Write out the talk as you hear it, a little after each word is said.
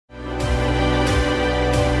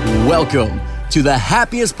Welcome to the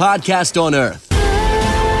happiest podcast on earth.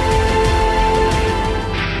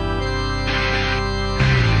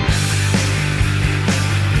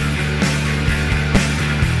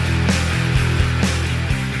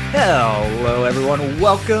 Hello, everyone.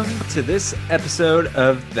 Welcome to this episode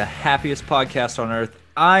of the happiest podcast on earth.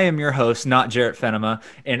 I am your host, not Jarrett Fenema,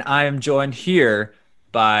 and I am joined here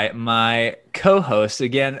by my co-host.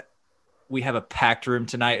 Again, we have a packed room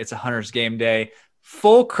tonight. It's a Hunters game day.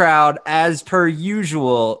 Full crowd as per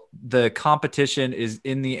usual. The competition is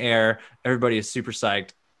in the air. Everybody is super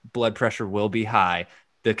psyched. Blood pressure will be high.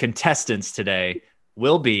 The contestants today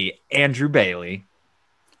will be Andrew Bailey.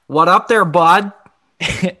 What up there, bud?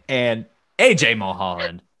 And AJ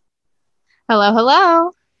Mulholland. Hello,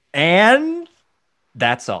 hello. And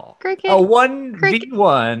that's all. Cricket. A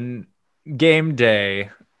 1v1 game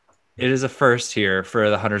day. It is a first here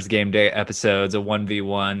for the Hunters game day episodes, a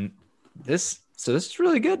 1v1. This is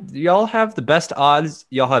really good. Y'all have the best odds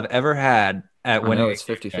y'all have ever had at winning. It's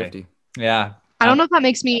 50-50. Yeah. I don't know if that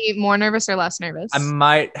makes me more nervous or less nervous. I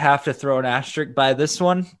might have to throw an asterisk by this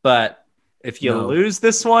one, but if you lose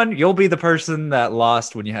this one, you'll be the person that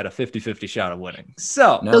lost when you had a 50-50 shot of winning.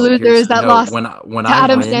 So the loser is that lost when to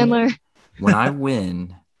Adam Sandler. When I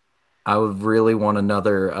win, I would really want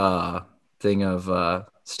another thing of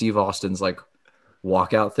Steve Austin's like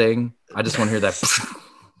walkout thing. I just want to hear that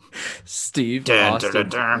Steve Austin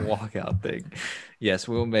walkout thing. Yes,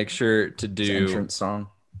 we'll make sure to do entrance song.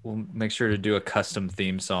 We'll make sure to do a custom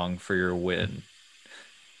theme song for your win.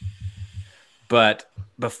 But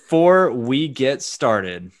before we get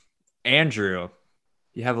started, Andrew,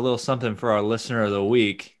 you have a little something for our listener of the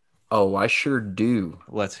week. Oh, I sure do.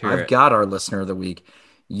 Let's hear it. I've got our listener of the week.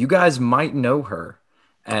 You guys might know her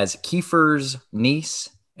as Kiefer's niece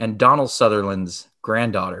and Donald Sutherland's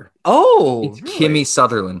granddaughter. Oh, it's really? Kimmy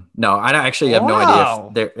Sutherland. No, I actually have no idea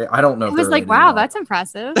if they're. I don't know. It was like, wow, that's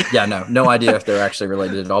impressive. Yeah, no idea if they're actually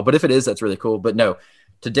related at all. But if it is, that's really cool. But no,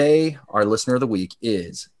 today our listener of the week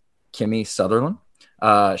is Kimmy Sutherland.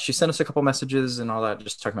 She sent us a couple messages and all that,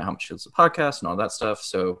 just talking about how much she loves the podcast and all that stuff.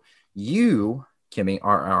 So you, Kimmy,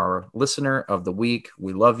 are our listener of the week.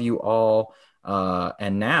 We love you all.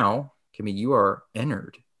 And now, Kimmy, you are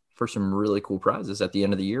entered for some really cool prizes at the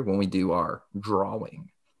end of the year when we do our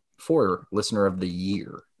drawing for listener of the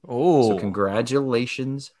year. Oh, so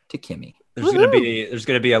congratulations to Kimmy. There's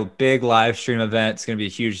gonna be a big live stream event. It's gonna be a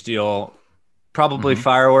huge deal. Probably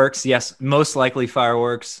fireworks. Yes, most likely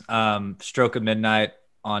fireworks. Stroke of midnight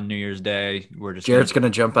on New Year's Day. Jared's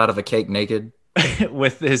gonna jump out of a cake naked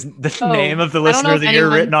with the name of the listener of the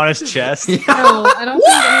year written on his chest. No, I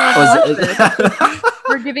don't think anyone.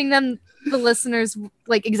 We're giving them, the listeners,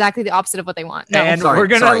 like exactly the opposite of what they want. No. And we're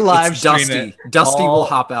gonna live stream it. Dusty will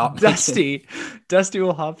hop out. Dusty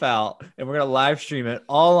will hop out, and we're gonna live stream it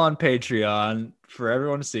all on Patreon for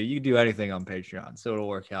everyone to see. You can do anything on Patreon, so it'll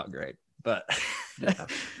work out great. But yeah.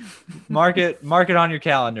 mark it on your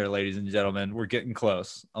calendar, ladies and gentlemen. We're getting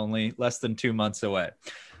close. Only less than 2 months away.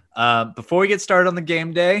 Before we get started on the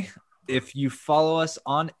game day, if you follow us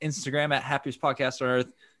on Instagram at Happiest Podcast on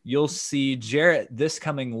Earth, you'll see Jarrett this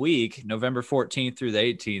coming week, November 14th through the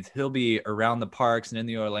 18th. He'll be around the parks and in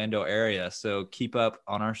the Orlando area. So keep up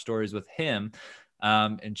on our stories with him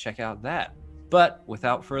and check out that. But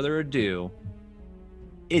without further ado,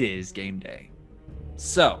 it is game day.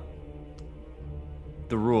 So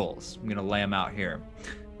the rules. I'm going to lay them out here.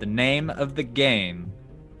 The name of the game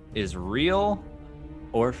is Real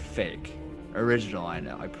or Fake. Original, I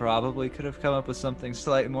know. I probably could have come up with something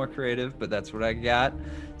slightly more creative, but that's what I got.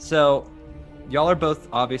 So y'all are both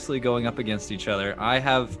obviously going up against each other. I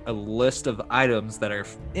have a list of items that are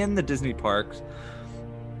in the Disney parks.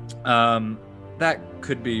 That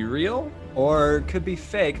could be real or could be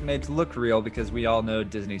fake, made to look real, because we all know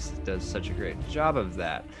Disney does such a great job of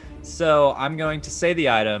that. So I'm going to say the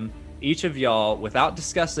item. Each of y'all, without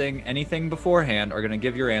discussing anything beforehand, are going to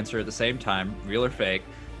give your answer at the same time, real or fake.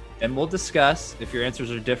 And we'll discuss if your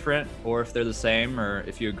answers are different or if they're the same or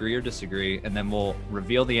if you agree or disagree. And then we'll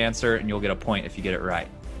reveal the answer and you'll get a point if you get it right.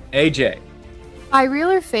 AJ. By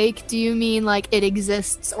real or fake, do you mean like it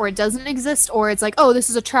exists or it doesn't exist? Or it's like, oh, this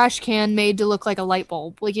is a trash can made to look like a light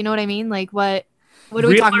bulb. Like, you know what I mean? Like what are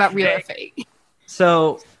we talking about, real or fake?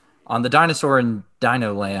 So on the dinosaur in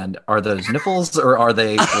Dino Land, are those nipples or are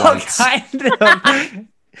they lights? Kind of.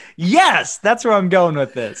 Yes, that's where I'm going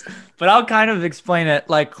with this. But I'll kind of explain it.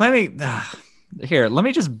 Like, let me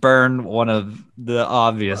just burn one of the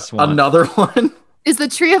obvious ones. Another one? Is the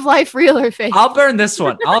tree of life real or fake? I'll burn this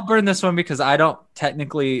one. Because I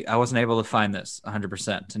wasn't able to find this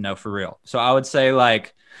 100% to know for real. So I would say,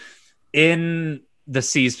 like, in the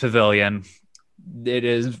Seas Pavilion, It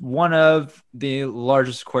is one of the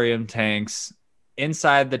largest aquarium tanks.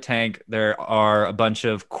 Inside the tank, there are a bunch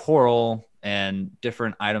of coral and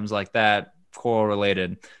different items like that, coral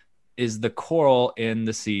related. Is the coral in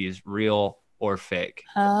the seas real or fake?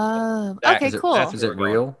 Okay, cool. Is it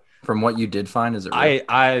real? From what you did find, is it real?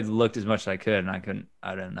 I looked as much as I could, and I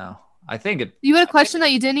didn't know. I think it. You had a question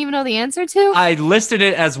that you didn't even know the answer to? I listed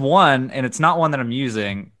it as one, and it's not one that I'm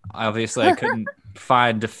using. Obviously, I couldn't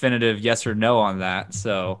find definitive yes or no on that.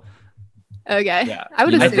 So, okay. Yeah. I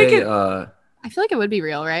would You I feel like it would be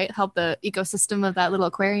real, right? Help the ecosystem of that little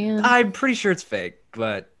aquarium. I'm pretty sure it's fake,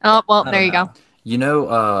 but Oh, well, I there don't you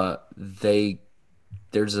know. go. You know,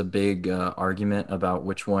 there's a big argument about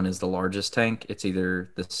which one is the largest tank. It's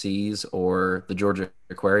either the Seas or the Georgia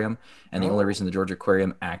Aquarium. And the only reason the Georgia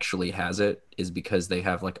Aquarium actually has it is because they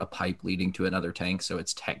have like a pipe leading to another tank. So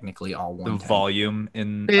it's technically all one The tank. volume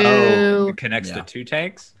in Boo. it connects Yeah. to two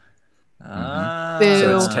tanks. Boo.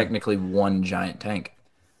 So it's technically one giant tank.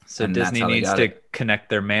 So and that's Disney how they needs got to it. connect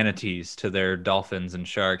their manatees to their dolphins and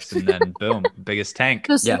sharks, and then boom, biggest tank.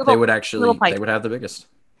 Just Yeah, little- they would actually little pipe. they would have the biggest.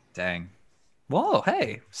 Dang. Whoa,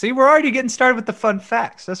 hey. See, we're already getting started with the fun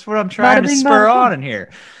facts. That's what I'm trying Bada to bing, spur bada on in here.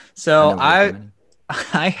 So know way too many.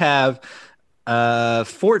 I have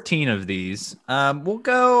 14 of these. We'll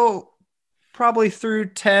go probably through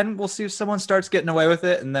 10. We'll see if someone starts getting away with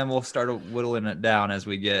it, and then we'll start whittling it down as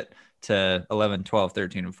we get to 11, 12,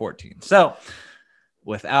 13, and 14. So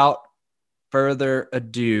without further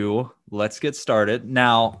ado, let's get started.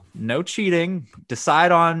 Now, no cheating.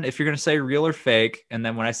 Decide on if you're going to say real or fake. And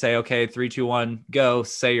then when I say, okay, 3, 2, 1, go,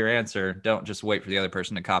 say your answer. Don't just wait for the other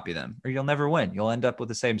person to copy them, or you'll never win. You'll end up with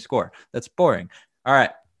the same score. That's boring. All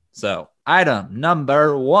right. So item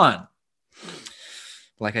number 1.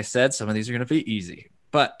 Like I said, some of these are going to be easy.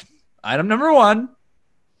 But item number 1,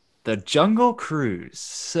 the Jungle Cruise.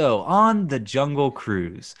 So on the Jungle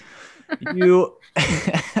Cruise, you...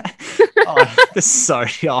 Oh, this is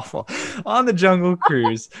already awful. On the Jungle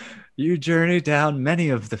Cruise, you journey down many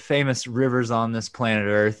of the famous rivers on this planet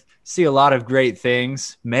Earth, see a lot of great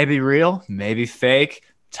things, maybe real, maybe fake.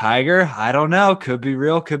 Tiger, I don't know, could be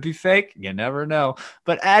real, could be fake. You never know.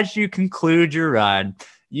 But as you conclude your ride,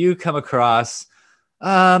 you come across,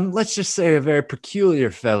 let's just say, a very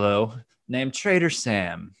peculiar fellow named Trader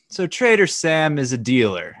Sam. So Trader Sam is a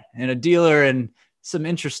dealer, and a dealer in some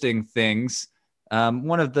interesting things.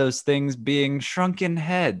 One of those things being shrunken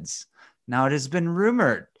heads. Now, it has been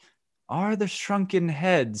rumored, are the shrunken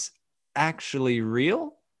heads actually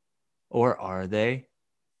real, or are they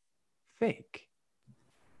fake?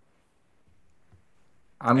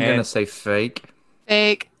 I'm gonna say fake.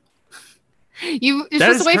 Fake. You're That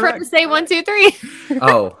supposed is to wait for it to correct. say 1, 2, 3.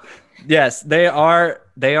 Oh, Yes, they are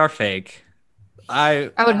fake.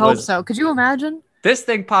 I I would hope so. Could you imagine? This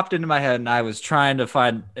thing popped into my head, and I was trying to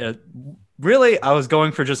find really, I was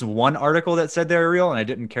going for just one article that said they were real, and I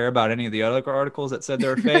didn't care about any of the other articles that said they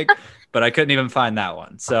were fake, but I couldn't even find that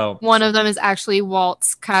one. So One of them is actually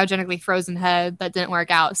Walt's cryogenically frozen head that didn't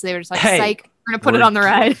work out. So they were just like, Hey, psych, we're going to put it we're- on the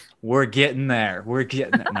ride. we're getting there. We're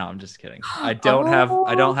getting there. No, I'm just kidding. I don't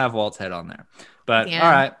have Walt's head on there. But Damn.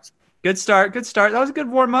 all right. Good start. Good start. That was a good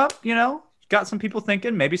warm up, you know. Got some people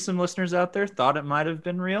thinking. Maybe some listeners out there thought it might have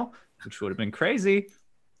been real, which would have been crazy.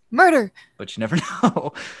 Murder. But you never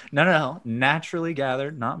know. No. Naturally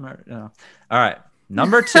gathered, not murder. No. All right.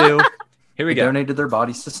 Number 2. Here we they go. donated their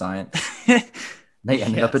bodies to science. They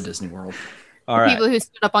ended up at Disney World. All right. People who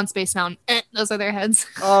stood up on Space Mountain. Those are their heads.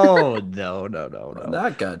 Oh, no.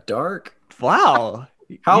 That got dark. Wow.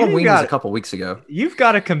 Halloween was a couple weeks ago. You've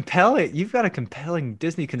got a compelling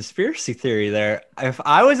Disney conspiracy theory there. If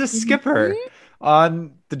I was a skipper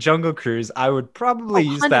on the Jungle Cruise, I would probably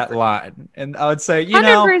use that 100%. line, and I would say,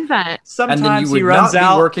 100%. sometimes And then you he would runs not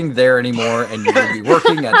out, be working there anymore, and you would be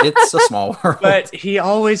working at It's a Small World. but he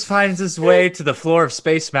always finds his way to the floor of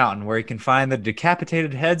Space Mountain, where he can find the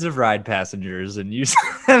decapitated heads of ride passengers and use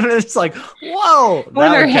them. And it's like, whoa! Or that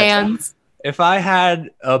their would catch- hands. If I had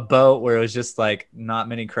a boat where it was just like not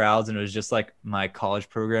many crowds and it was just like my college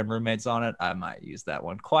program roommates on it, I might use that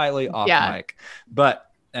one quietly off mic. But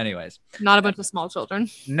anyways, Not a bunch of small children.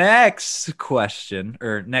 next question,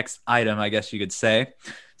 or next item, I guess you could say.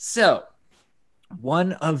 So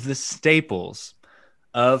one of the staples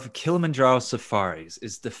of Kilimanjaro safaris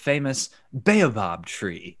is the famous baobab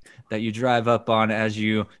tree that you drive up on as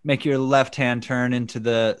you make your left-hand turn into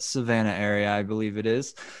the savannah area, I believe it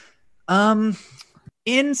is.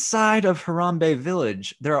 Inside of Harambe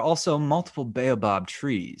village, there are also multiple baobab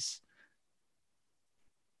trees.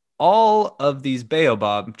 All of these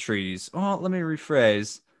baobab trees, well, let me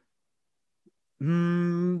rephrase.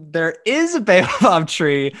 There is a baobab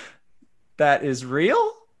tree that is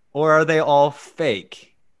real, or are they all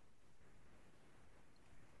fake?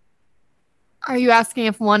 Are you asking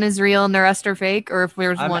if one is real and the rest are fake, or if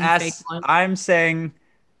there's one fake one? I'm saying,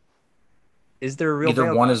 is there a real?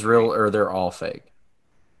 Either one is real or they're all fake.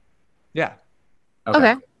 Yeah.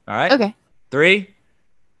 Okay. All right. Okay. 3,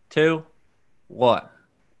 2, 1.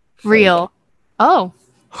 Real. Oh,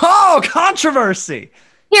 Oh, controversy.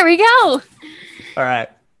 here we go. All right.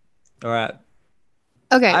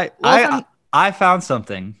 Okay. I found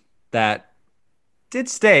something that did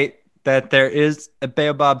state that there is a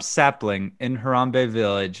baobab sapling in Harambe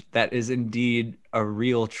village that is indeed a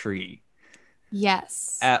real tree.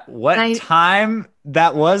 Yes. At what time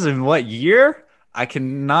that was and what year, I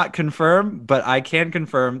cannot confirm, but I can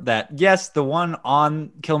confirm that, yes, the one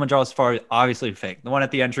on Kilimanjaro Safari, obviously fake. The one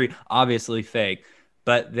at the entry, obviously fake.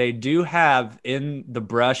 But they do have in the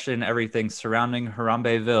brush and everything surrounding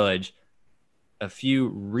Harambe village a few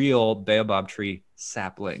real baobab tree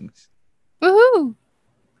saplings. Woohoo!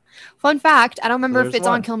 Fun fact, I don't remember if There's it's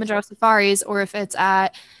on one. Kilimanjaro Safaris or if it's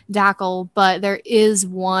at Dackle, but there is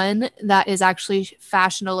one that is actually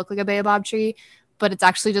fashioned to look like a baobab tree, but it's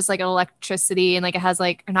actually just like an electricity and like it has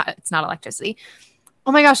like, or not, it's not electricity.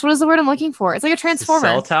 Oh my gosh, what is the word I'm looking for? It's like a transformer.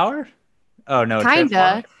 Cell tower? Oh, no. Kinda.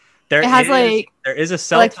 Transformer? There It has, like- there is a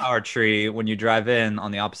cell like- tower tree when you drive in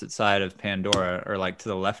on the opposite side of Pandora, or like to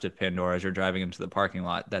the left of Pandora as you're driving into the parking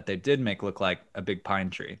lot, that they did make look like a big pine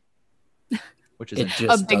tree. Which is It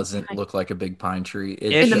just big doesn't pine. look like a big pine tree.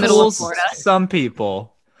 It in the just- middle of Florida. Some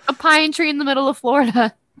people. A pine tree in the middle of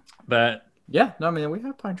Florida. But Yeah, no, I mean, we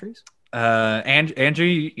have pine trees. Andrew,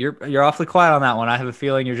 you're awfully quiet on that one. I have a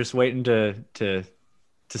feeling you're just waiting to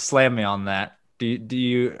slam me on that. Are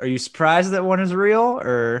you surprised that one is real,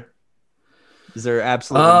 or is there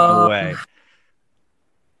absolutely no way?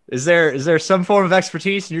 Is there some form of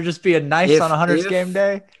expertise and you're just being nice on a Hunters game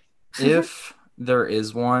day? If there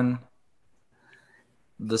is one,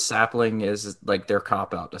 the sapling is like their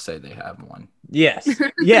cop out to say they have one.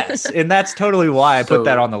 Yes, and that's totally why I put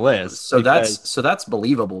that on the list. So because that's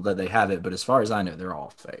believable that they have it, but as far as I know, they're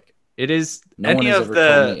all fake. it is. No one has ever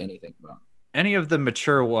told me anything about it. Any of the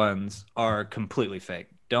mature ones are completely fake.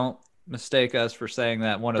 Don't mistake us for saying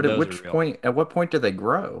that one But of at those which are real. point? At what point do they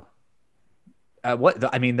grow?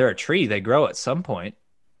 I mean, they're a tree. They grow at some point.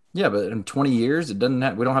 Yeah, but in 20 years, it doesn't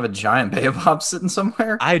have. We don't have a giant baobab sitting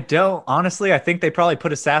somewhere. I don't honestly. I think they probably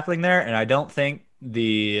put a sapling there, and I don't think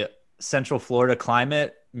the Central Florida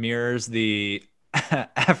climate mirrors the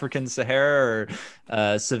African Sahara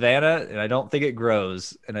or savanna, and I don't think it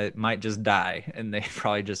grows, and it might just die, and they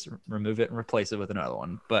probably just remove it and replace it with another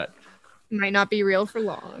one. But Might not be real for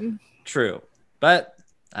long. true. But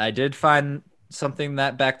I did find something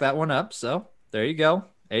that backed that one up, so there you go.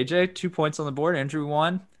 AJ, 2 points on the board. Andrew,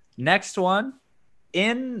 1. Next one,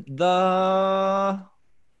 in the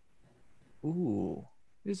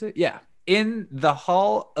is it? Yeah, in the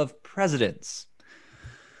Hall of Presidents.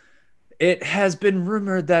 It has been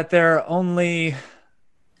rumored that there are only,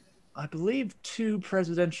 I believe, 2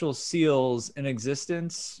 presidential seals in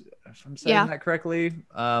existence, if I'm saying that correctly.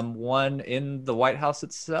 One in the White House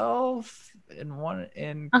itself and one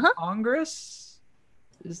in Congress.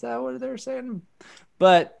 Is that what they're saying?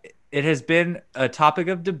 But it has been a topic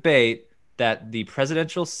of debate that the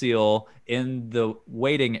presidential seal in the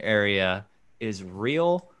waiting area is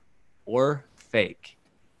real or fake.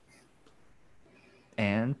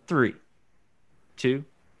 And 3, 2,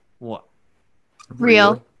 1.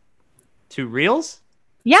 Real. 2 reals?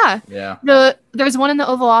 Yeah. Yeah. There's one in the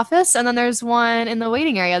Oval Office and then there's one in the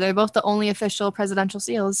waiting area. They're both the only official presidential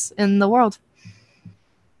seals in the world.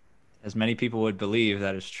 As many people would believe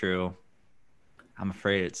that is true, I'm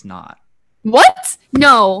afraid it's not. What?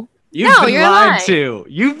 No. You've been you're lied lying. to.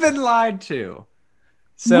 You've been lied to.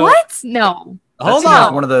 So What? No. That hold seems like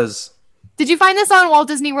on. one of those. Did you find this on Walt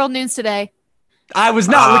Disney World News today? I was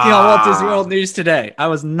not looking on Walt Disney World News today. I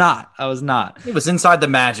was not. It was inside the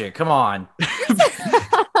magic. Come on.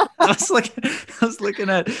 I was looking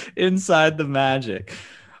at Inside the Magic.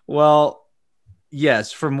 Well,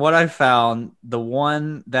 yes, from what I found, the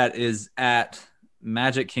one that is at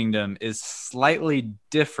Magic Kingdom is slightly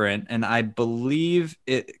different, and I believe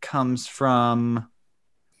it comes from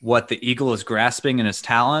what the eagle is grasping in his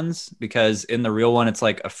talons, because in the real one it's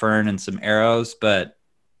like a fern and some arrows, but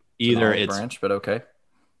either An olive it's branch, but okay.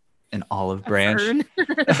 an olive branch. Fern.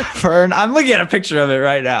 Fern. I'm looking at a picture of it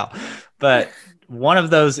right now, but one of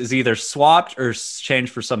those is either swapped or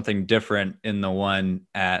changed for something different in the one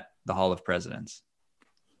at the Hall of Presidents.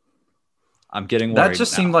 I'm getting worried. That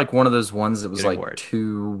just now. seemed like one of those ones that was Getting like worried.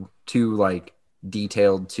 too like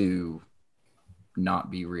detailed to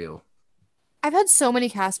not be real. I've had so many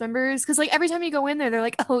cast members because like every time you go in there, they're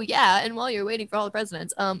like, "Oh yeah," and while you're waiting for all the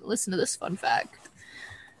presidents, listen to this fun fact.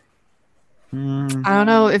 I don't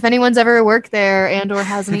know if anyone's ever worked there and or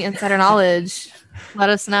has any insider knowledge. Let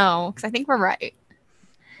us know because I think we're right.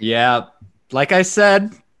 Yeah, like I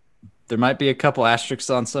said, there might be a couple asterisks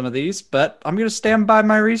on some of these, but I'm going to stand by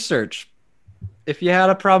my research. If you had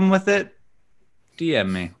a problem with it,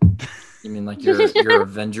 DM me. You mean like your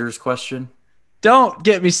Avengers question? Don't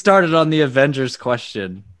get me started on the Avengers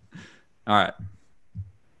question. All right.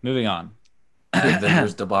 Moving on. The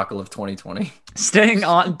Avengers debacle of 2020. Staying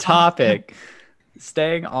on topic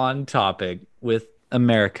with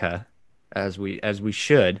America, as we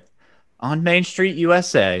should. On Main Street,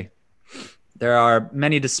 USA, there are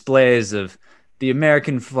many displays of the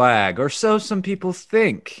American flag, or so some people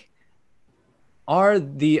think. Are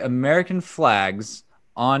the American flags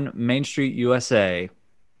on Main Street, USA,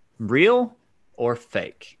 real or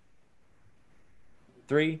fake?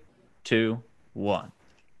 3, 2, 1.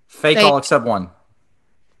 Fake. Fake. All except one.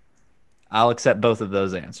 I'll accept both of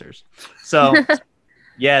those answers. So,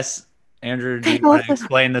 yes, Andrew, do you want to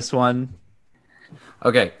explain this one?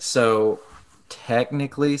 Okay, so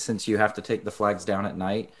technically, since you have to take the flags down at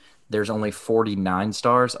night, there's only 49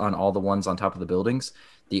 stars on all the ones on top of the buildings.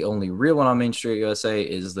 The only real one on Main Street, USA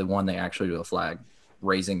is the one they actually do a flag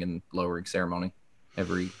raising and lowering ceremony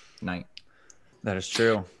every night. That is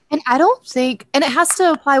true. And I don't think, and it has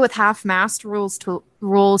to apply with half-mast rules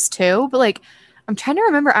too. But like, I'm trying to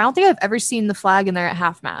remember. I don't think I've ever seen the flag in there at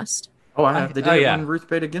half-mast. Oh, I have. They did it yeah. when Ruth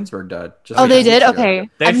Bader Ginsburg died. Oh, they did? Okay.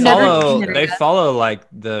 I've never seen it. They follow like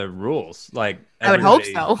the rules. Like I would hope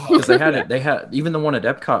so. Because they had even the one at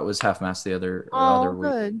Epcot was half-mast the other week.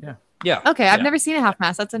 Good. Yeah. Yeah. Okay, I've yeah. never seen a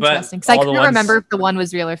half-mast. That's interesting. Because I all the couldn't ones- remember if the one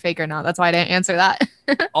was real or fake or not. That's why I didn't answer that.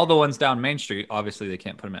 All the ones down Main Street, obviously they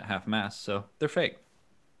can't put them at half mast, so they're fake.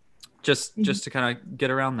 Just to kind of get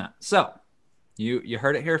around that. So you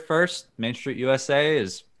heard it here first. Main Street USA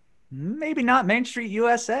is maybe not Main Street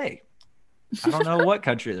USA. I don't know what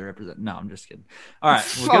country they represent. No, I'm just kidding. All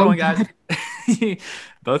right, well, good one, guys.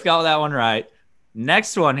 Both got that one right.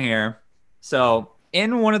 Next one here. So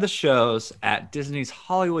in one of the shows at Disney's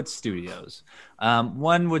Hollywood Studios,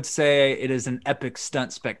 one would say it is an epic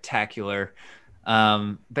stunt spectacular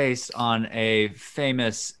based on a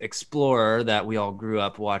famous explorer that we all grew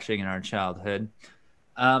up watching in our childhood.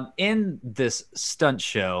 In this stunt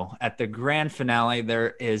show, at the grand finale, there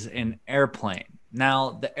is an airplane.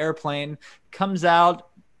 Now, the airplane comes out.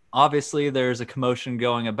 Obviously, there's a commotion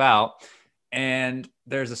going about, and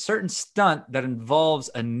there's a certain stunt that involves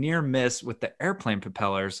a near miss with the airplane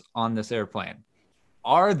propellers on this airplane.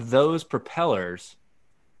 Are those propellers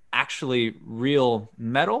actually real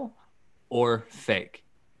metal or fake?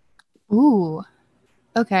 Ooh.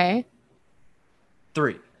 Okay.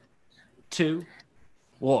 3, 2,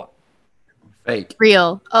 1. Fake.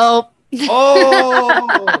 Real. Oh.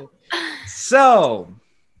 Oh! So,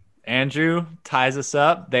 Andrew ties us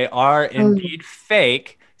up. They are indeed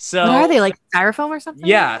fake. So, What are they, like styrofoam or something?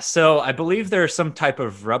 yeah. So, I believe there's some type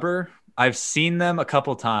of rubber. I've seen them a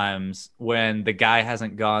couple times when the guy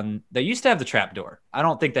hasn't gone. They used to have the trap door. I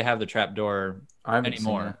don't think they have the trap door I haven't seen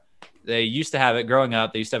anymore. it. They used to have it growing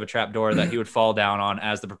up. They used to have a trap door that he would fall down on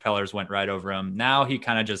as the propellers went right over him. Now he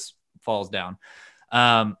kind of just falls down.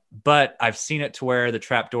 But I've seen it to where the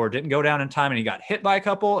trap door didn't go down in time and he got hit by a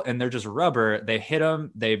couple and they're just rubber. They hit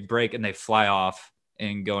him, they break, and they fly off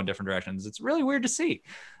and go in different directions. It's really weird to see.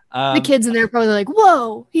 The kids in there are probably like,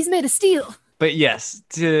 whoa, he's made of steel. But yes,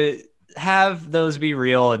 to have those be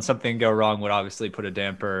real and something go wrong would obviously put a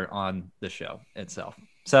damper on the show itself.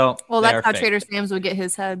 So, Well, they that's are how fake. Trader Sam's would get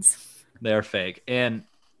his heads. They're fake. And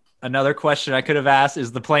another question I could have asked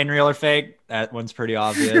is the plane real or fake? That one's pretty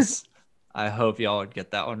obvious. I hope y'all would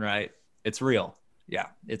get that one right. It's real. Yeah,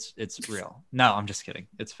 it's real. No, I'm just kidding.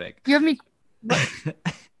 It's fake. You have me.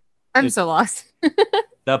 I'm so lost.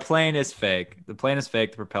 The plane is fake. The plane is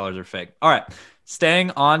fake. The propellers are fake. All right.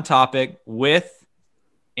 Staying on topic with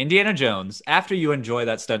Indiana Jones. After you enjoy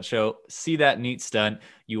that stunt show, see that neat stunt,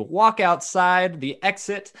 you walk outside the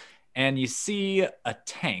exit and you see a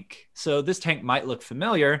tank. So this tank might look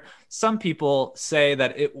familiar. Some people say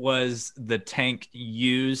that it was the tank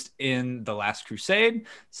used in The Last Crusade.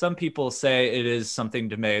 Some people say it is something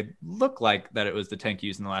to make look like that it was the tank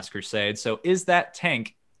used in The Last Crusade. So is that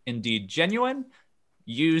tank indeed genuine,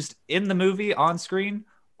 used in the movie on screen,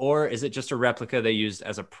 or is it just a replica they used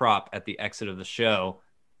as a prop at the exit of the show?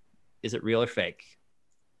 Is it real or fake?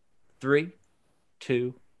 3,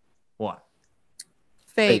 2, 1.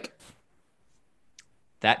 Fake.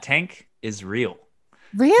 That tank is real.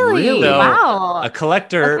 Really? Really? So, Wow. A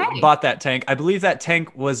collector Okay. bought that tank. I believe that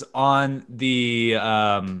tank was on the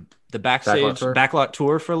backstage tour? backlot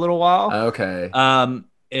tour for a little while. Okay.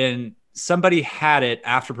 And somebody had it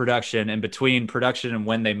after production, and between production and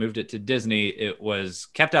when they moved it to Disney, it was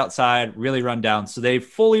kept outside, really run down. So they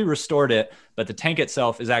fully restored it, but the tank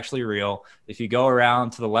itself is actually real. If you go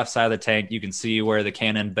around to the left side of the tank, you can see where the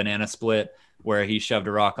cannon banana split, where he shoved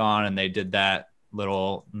a rock on, and they did that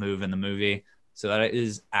little move in the movie. So that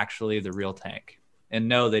is actually the real tank. And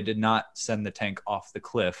no, they did not send the tank off the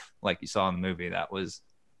cliff like you saw in the movie. That was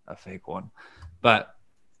a fake one. But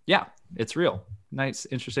yeah, it's real. Nice,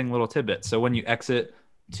 interesting little tidbit. So when you exit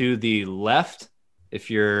to the left, if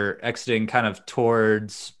you're exiting kind of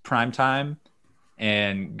towards Primetime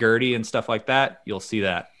and Gertie and stuff like that, you'll see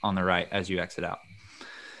that on the right as you exit out.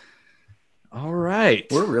 All right.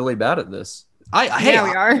 We're really bad at this. Hey, Yeah,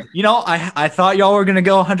 we are. You know, I thought y'all were going to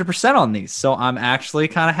go 100% on these, so I'm actually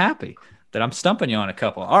kind of happy that I'm stumping you on a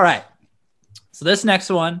couple. All right. So this next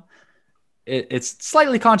one, it's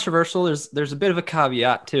slightly controversial. There's a bit of a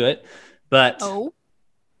caveat to it, but Oh.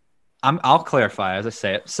 I'll clarify as I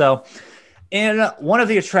say it. So in one of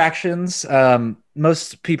the attractions,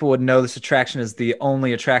 most people would know this attraction is the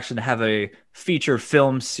only attraction to have a feature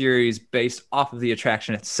film series based off of the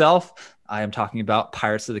attraction itself. I am talking about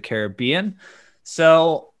Pirates of the Caribbean.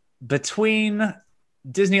 So between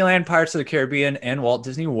Disneyland Pirates of the Caribbean and Walt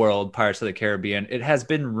Disney World Pirates of the Caribbean, it has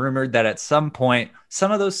been rumored that at some point,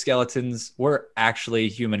 some of those skeletons were actually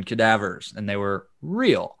human cadavers and they were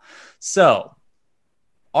real. So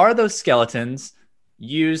are those skeletons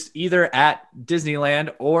used either at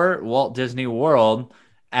Disneyland or Walt Disney World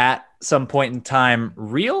at some point in time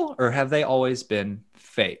real, or have they always been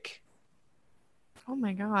fake? Oh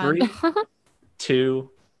my God. 3, 2,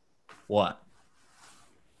 1.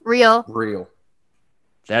 Real. Real.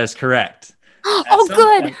 That is correct. Oh, At some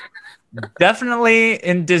good. point, definitely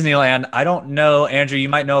in Disneyland. I don't know, Andrew, you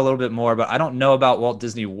might know a little bit more, but I don't know about Walt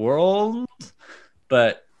Disney World.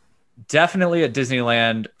 But definitely at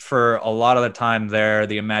Disneyland, for a lot of the time there,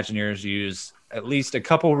 the Imagineers use at least a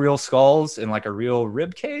couple real skulls and like a real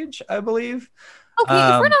rib cage, I believe. Okay,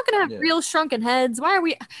 if we're not gonna have yeah. real shrunken heads, why are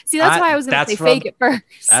we? See, that's why I was gonna that's say what fake at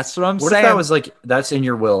first. That's what I'm What saying. if that was like, that's in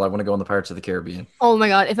your will? I want to go on the Pirates of the Caribbean. Oh my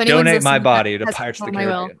God! If anyone's donate my listening, body to that's Pirates of the on my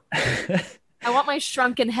will. Caribbean. I want my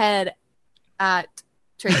shrunken head at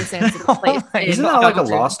Trader Samson's place. my in Isn't that like a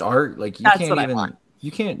Belgium. lost art? Like you That's can't what I even want.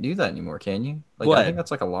 you can't do that anymore, can you? Like What? I think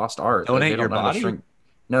that's like a lost art. Like, Donate they your don't know how to body? shrink.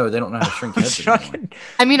 No, they don't know how to shrink heads anymore. Shrunken-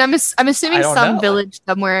 I mean, I'm assuming I don't some know. village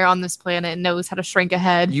somewhere on this planet knows how to shrink a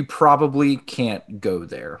head. You probably can't go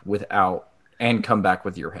there without and come back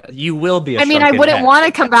with your head. You will be. I mean, I wouldn't want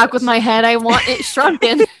to come back with my head. I want it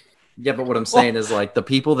shrunken. Yeah, but what I'm saying is like the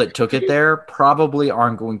people that took it there probably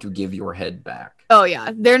aren't going to give your head back. Oh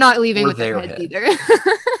yeah, they're not leaving Or with their their heads head. either.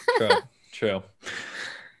 True. True.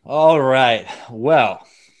 All right. Well,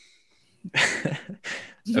 okay.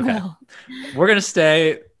 Well, We're gonna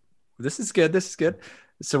stay. This is good. This is good.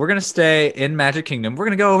 So we're gonna stay in Magic Kingdom. We're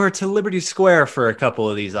gonna go over to Liberty Square for a couple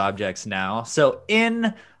of these objects now. So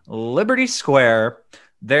in Liberty Square,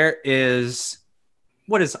 there is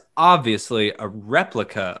what is obviously a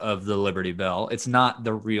replica of the Liberty Bell. It's not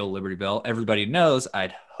the real Liberty Bell. Everybody knows,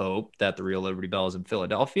 I'd hope, that the real Liberty Bell is in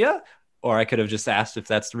Philadelphia. Or I could have just asked if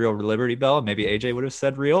that's the real Liberty Bell. Maybe AJ would have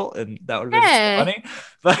said real, and that would have been Hey. funny.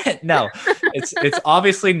 But no, it's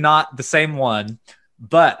obviously not the same one.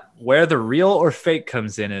 But where the real or fake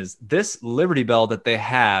comes in is this Liberty Bell that they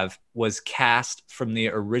have was cast from the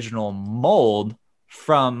original mold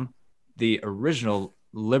from the original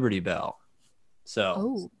Liberty Bell. So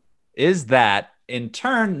oh, is that in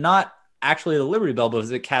turn not actually the Liberty Bell, but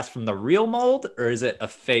is it cast from the real mold, or is it a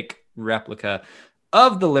fake replica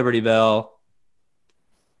of the Liberty Bell?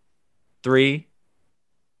 3,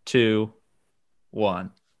 2,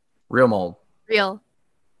 1. Real mold. real.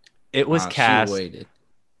 It was Ah, she cast waited.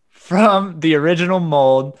 from the original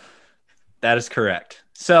mold. That is correct.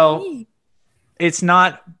 So it's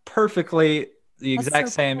not perfectly the That's exact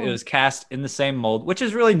so same. cool. It was cast in the same mold, which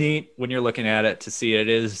is really neat when you're looking at it to see it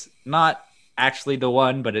is not actually the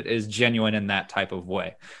one, but it is genuine in that type of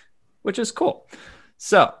way, which is cool.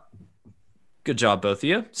 So good job, both of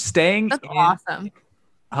you. Staying That's in, awesome.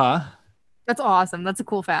 huh? That's awesome. That's a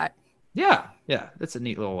cool fact. Yeah, that's a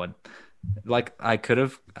neat little one. Like I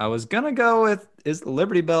was gonna go with, is the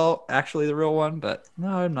Liberty Bell actually the real one? But no,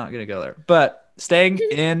 I'm not gonna go there. But staying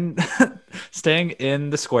in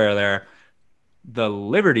the square there, the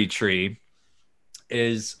Liberty Tree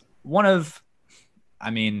is one of,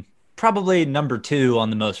 I mean, probably number 2 on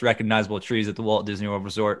the most recognizable trees at the Walt Disney World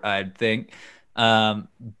Resort, I'd think.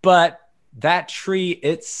 But that tree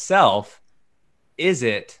itself, is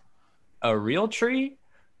it a real tree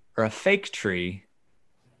or a fake tree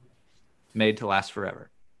made to last forever?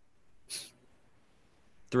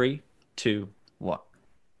 3, 2, 1.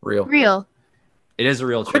 Real. Real. It is a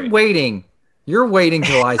real tree. Quit waiting. You're waiting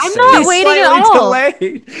till I say not it. waiting at Slightly all.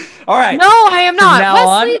 delayed. All right. No, I am not. now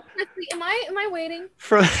Wesley, on- Wesley, am I waiting?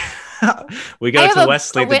 From we I go have to a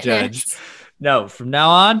Wesley the witness. judge. No, from now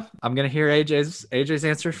on, I'm gonna hear AJ's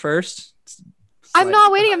answer first. I'm Slight-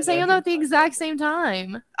 not waiting. I'm saying them at the exact same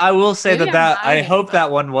time. I will say Maybe I'm I hiding, hope but-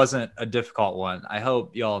 that one wasn't a difficult one. I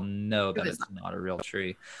hope y'all know that was it's not a real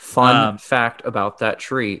tree. Fun fact about that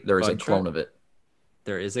tree: there is a fun clone fact. of it.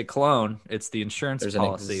 There is a clone. It's the insurance There's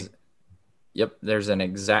policy. There's an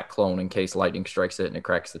exact clone in case lightning strikes it and it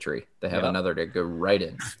cracks the tree. They have Yep. another to go right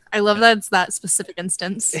in. I love that it's that specific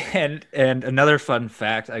instance. And another fun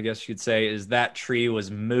fact, I guess you'd say, is that tree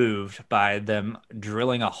was moved by them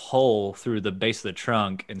drilling a hole through the base of the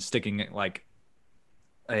trunk and sticking it like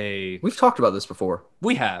a. We've talked about this before.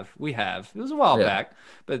 We have. It was a while Yeah. back,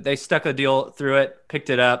 but they stuck a deal through it, picked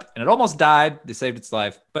it up, and it almost died. They saved its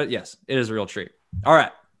life. But yes, it is a real tree. All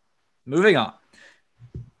right, moving on.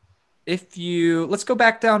 Let's go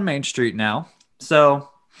back down Main Street now. So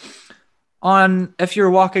if you're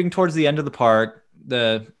walking towards the end of the park,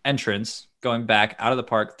 the entrance going back out of the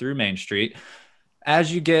park through Main Street,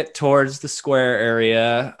 as you get towards the square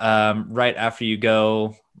area, right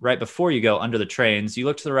before you go under the trains, you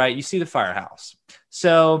look to the right, you see the firehouse.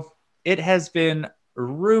 So it has been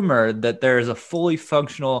rumored that there is a fully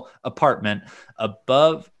functional apartment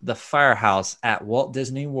above the firehouse at Walt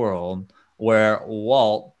Disney World where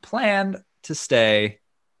Walt planned to stay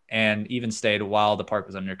and even stayed while the park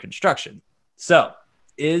was under construction. So,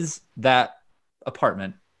 is that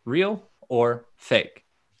apartment real or fake?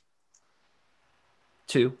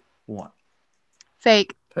 2, 1.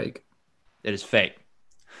 Fake. Fake. It is fake.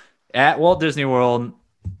 At Walt Disney World,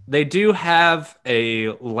 they do have a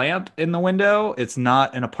lamp in the window. It's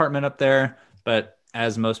not an apartment up there, but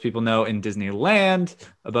as most people know, in Disneyland,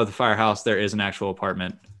 above the firehouse, there is an actual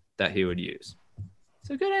apartment that he would use.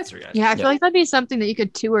 So good answer, guys. Yeah, I feel like that'd be something that you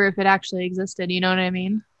could tour if it actually existed. You know what I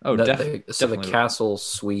mean? Oh, So the definitely. castle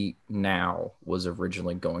suite now was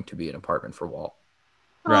originally going to be an apartment for Walt.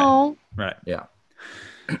 Right. Oh, Right. Yeah.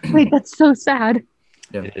 wait, that's so sad.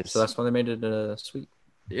 Yeah. It is. So that's why they made it a suite.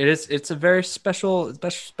 It is. It's a very special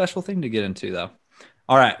thing to get into, though.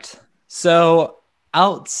 All right. So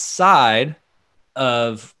outside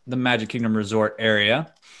of the Magic Kingdom Resort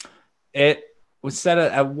area, it was said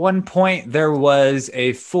at one point there was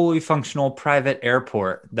a fully functional private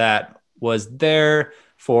airport that was there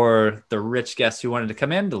for the rich guests who wanted to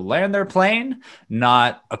come in to land their plane,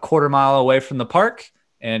 not a quarter mile away from the park,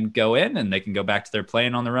 and go in, and they can go back to their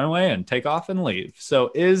plane on the runway and take off and leave.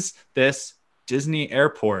 So is this Disney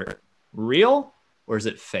airport real or is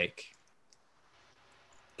it fake?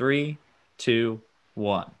 3, 2,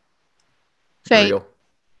 1. Fake. Real.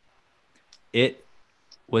 It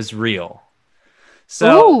was real.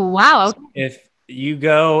 So Oh, wow. if you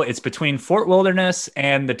go, it's between Fort Wilderness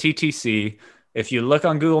and the TTC. If you look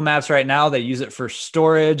on Google Maps right now, they use it for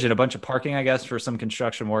storage and a bunch of parking, I guess, for some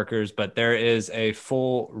construction workers. But there is a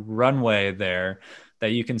full runway there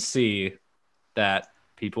that you can see that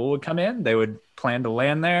people would come in. They would plan to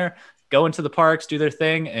land there, go into the parks, do their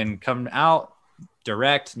thing, and come out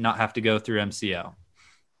direct, not have to go through MCO.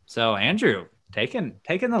 So Andrew, taking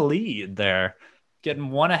the lead there, getting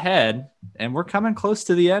one ahead, and we're coming close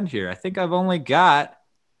to the end here. I think I've only got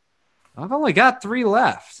 3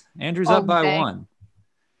 left. Andrew's up by Okay. 1.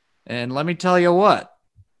 And let me tell you what,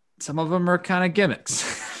 some of them are kind of gimmicks.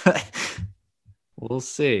 We'll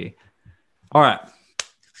see. All right.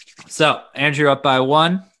 So Andrew up by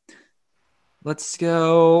 1. Let's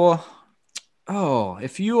go. Oh,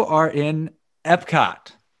 if you are in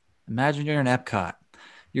Epcot, imagine you're in Epcot.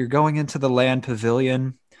 You're going into the Land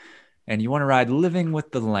Pavilion and you want to ride Living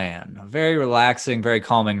with the Land. A very relaxing, very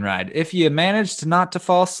calming ride. If you manage to not to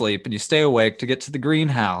fall asleep and you stay awake to get to the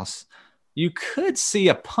greenhouse, you could see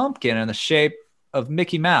a pumpkin in the shape of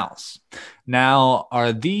Mickey Mouse. Now,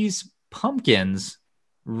 are these pumpkins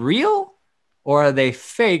real or are they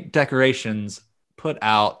fake decorations put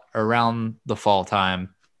out around the fall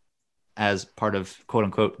time as part of quote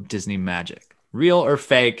unquote Disney magic? Real or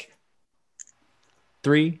fake?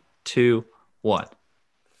 3, 2, 1.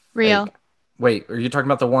 Real. Fake. Wait, are you talking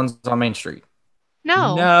about the ones on Main Street?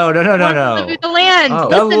 No. No. The land. Oh.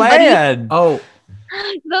 The Listen, land. Oh,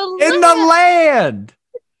 buddy. The In the land.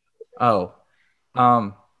 oh.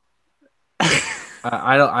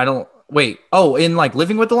 I don't. Wait. Oh, in like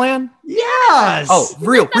Living with the Land? Yes. Oh,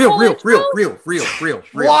 real.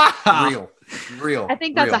 Wow. I I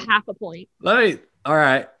think that's a half a point. All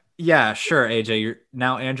right. Yeah, sure, AJ.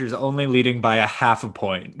 Andrew's only leading by a half a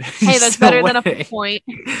point. Hey, that's better than a point.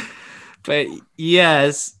 But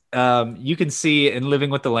yes, you can see in Living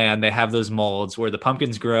with the Land, they have those molds where the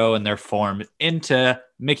pumpkins grow and they're formed into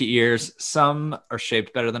Mickey ears. Some are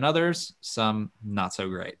shaped better than others, some not so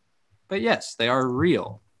great. But yes, they are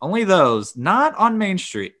real. Only those, not on Main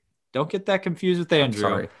Street. Don't get that confused with Andrew.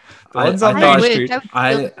 Sorry. The ones on I Main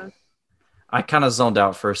thought- Street. I kind of zoned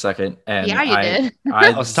out for a second, and Yeah, you did.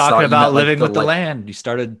 I was thought talking you about meant, like, Living the with the light- Land. You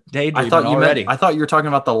started daydreaming I thought you already. I thought you were talking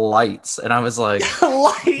about the lights, and I was like,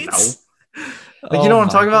 Lights. like you know what I'm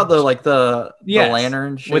talking about? The Yes.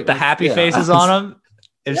 lantern shape With the happy yeah. faces on them.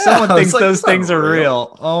 If Yeah, someone I was thinks like, those that's not things are real.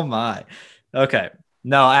 real, oh my. Okay.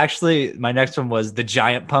 No, actually, my next one was the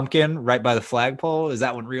giant pumpkin right by the flagpole. Is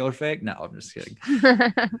that one real or fake? No, I'm just kidding. Could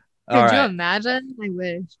All you right. imagine? I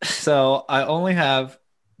wish. So I only have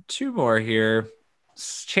 2 more here.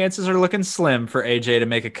 Chances are looking slim for AJ to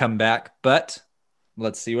make a comeback, but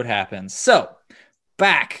let's see what happens. So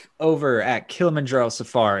back over at Kilimanjaro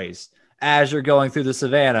Safaris, as you're going through the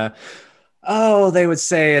savannah, they would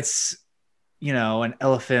say it's, an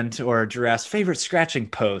elephant or a giraffe's favorite scratching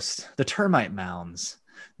post, the termite mounds.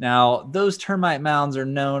 Now, those termite mounds are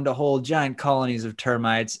known to hold giant colonies of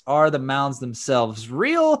termites. Are the mounds themselves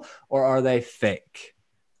real or are they fake?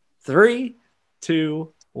 3,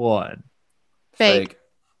 2, 1. Fake.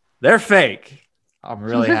 They're fake. I'm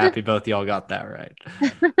really happy both y'all got that right.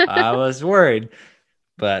 I was worried.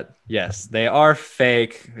 But yes, they are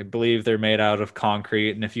fake. I believe they're made out of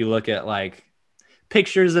concrete. And if you look at like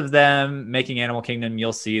pictures of them making Animal Kingdom,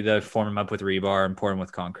 you'll see they form them up with rebar and pour them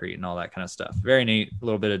with concrete and all that kind of stuff. Very neat. A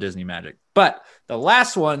little bit of Disney magic. But the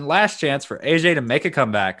last chance for AJ to make a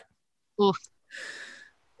comeback. Oof.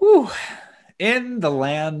 Ooh. In the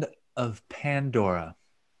land of Pandora.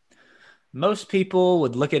 Most people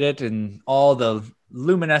would look at it and all the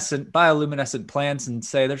bioluminescent plants and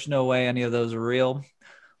say there's no way any of those are real.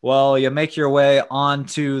 Well, you make your way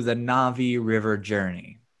onto the Navi River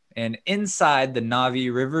journey. And inside the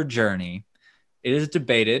Navi River journey, it is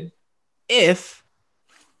debated if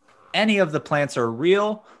any of the plants are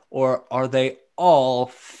real or are they all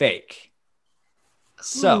fake.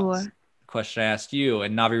 So, Ooh. the question I asked you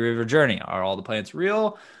in Navi River journey, are all the plants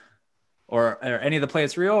real? Or are any of the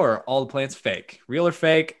plants real or are all the plants fake? Real or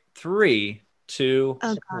fake? 3, 2,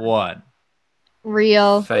 Oh, God. 1.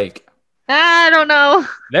 Real. Fake. I don't know.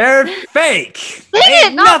 They're fake. Dang it,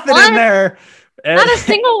 Ain't not nothing one. in there. Not a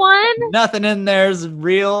single one. Nothing in there is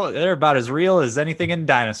real. They're about as real as anything in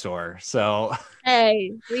Dinosaur. So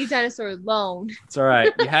Hey, leave dinosaur alone. it's all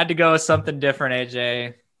right. You had to go with something different,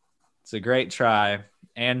 AJ. It's a great try.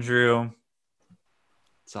 Andrew,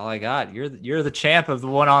 that's all I got. You're the champ of the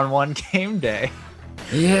one-on-one game day.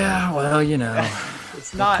 Yeah, well,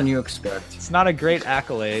 It's what not can you expect? it's not a great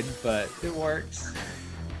accolade, but it works.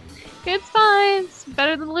 It's fine. It's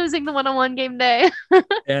better than losing the one-on-one game day.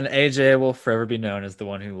 And AJ will forever be known as the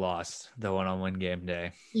one who lost the one-on-one game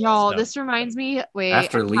day. Y'all, So- this reminds me. Wait.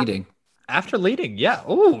 After leading. After leading, yeah.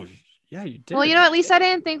 Oh, yeah, you did. Well, at least I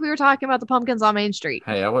didn't think we were talking about the pumpkins on Main Street.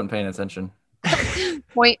 Hey, I wasn't paying attention.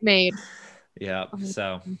 Point made. Yeah.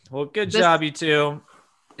 So, well, good This- job, you two.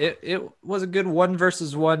 It was a good 1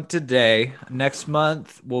 versus 1 today. Next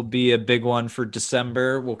month will be a big one for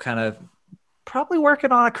December. We'll kind of probably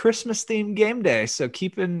working on a Christmas themed game day. So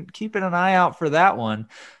keeping an eye out for that one.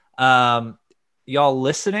 Y'all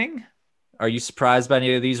listening? Are you surprised by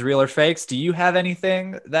any of these real or fakes? Do you have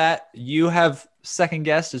anything that you have second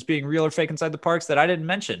guessed as being real or fake inside the parks that I didn't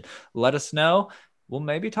mention? Let us know. We'll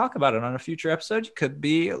maybe talk about it on a future episode. You could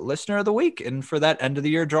be listener of the week and for that end of the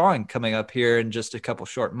year drawing coming up here in just a couple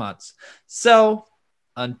short months. So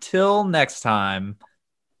until next time,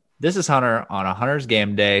 this is Hunter on a Hunter's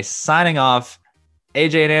Game Day signing off.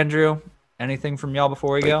 AJ and Andrew, anything from y'all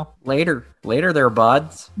before we go? Later there,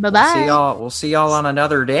 buds. Bye-bye. We'll see y'all on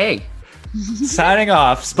another day. Signing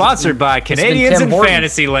off, sponsored by been Canadians Tim in Hortons.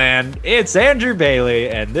 Fantasyland. It's Andrew Bailey,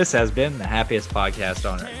 and this has been the happiest podcast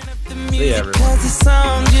on earth. See you, everyone. Cause the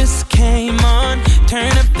song just came on. Turn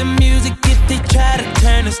up the music if they try to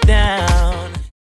turn us down.